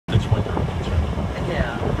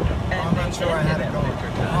sure I had it going.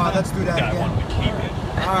 Oh, let's do that again.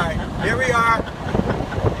 All right, here we are.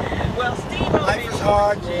 Well, Steve, life is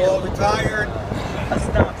hard. We're all retired.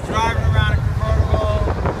 Driving around a convertible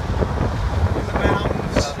in the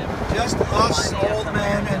mountains. Just us old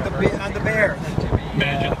men and the bear.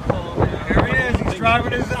 Here he is. He's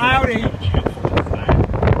driving his Audi,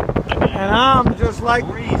 and I'm just like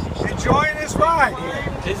enjoying this ride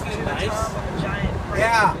here. Isn't it nice?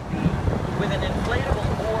 Yeah. With an inflatable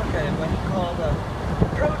orca when he called a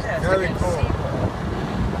protest against SeaWorld.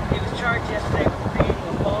 He was charged yesterday with creating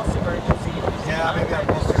a false emergency. Yeah, maybe I'm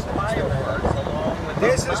supposed to fireworks along with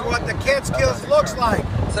this is what the Katzkills looks like.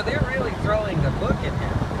 So they're really throwing the book at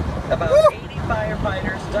him. About 80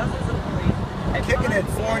 firefighters, dozens of police, and kicking it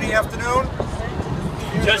 4 in the afternoon.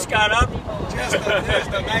 Just got up. Just there's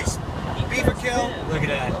the nice beaver kill. Look at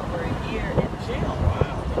that. Over a year in jail.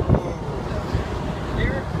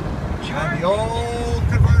 And the old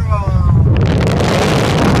convertible.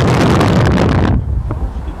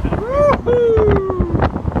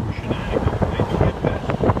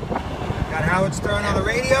 Got Howard Stern on the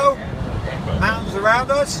radio. Mountains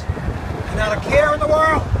around us. And not a care in the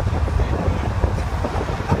world.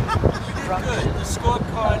 Good. The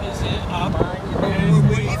scorecard is up.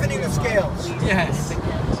 We're evening the scales. Yes.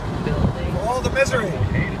 For all the misery.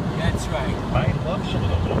 That's right.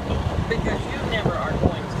 Because you never are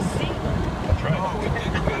going to see them. That's right. Oh, we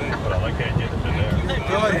did good. But I like the idea that they're there.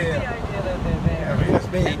 Good here. The idea that they're there. Here's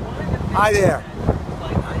me. Hi there.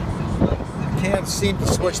 I can't seem to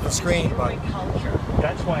switch the screen, but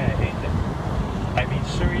That's why I hate them. I mean,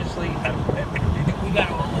 seriously, We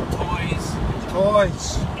got all the toys,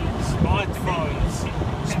 toys, smartphones.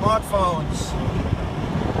 smartphones.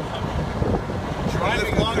 I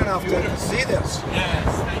lived long enough to see this.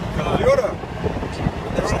 Yes, thank God. Computer.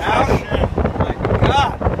 This Audi. My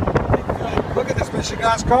God. Look at this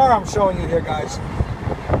Michigan's car I'm showing you here, guys.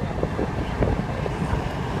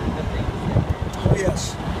 Oh,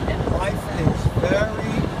 yes. Life is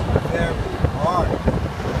very, very hard.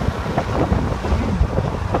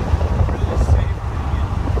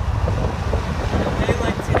 A day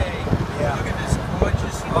like today, Yeah. look at this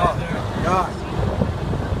gorgeous Oh, weather. God.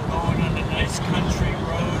 Going on a nice country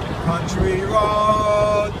road. Country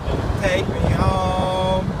road, take me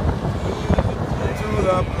home to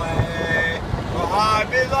the place where I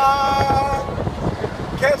belong.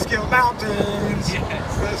 Catskill Mountains.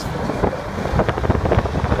 Yes. This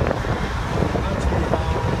country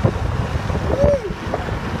home. Woo.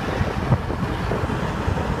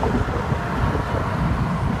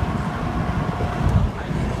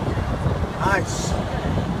 Nice.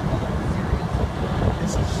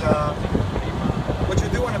 This is what you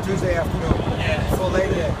do on a Tuesday afternoon. Yes. For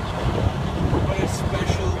Labor Day. What a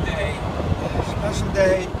special day. Special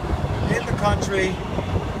day in the country.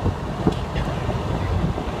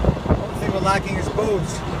 Only thing we're lacking is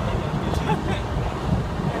booze.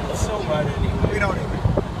 So what anyway? We don't even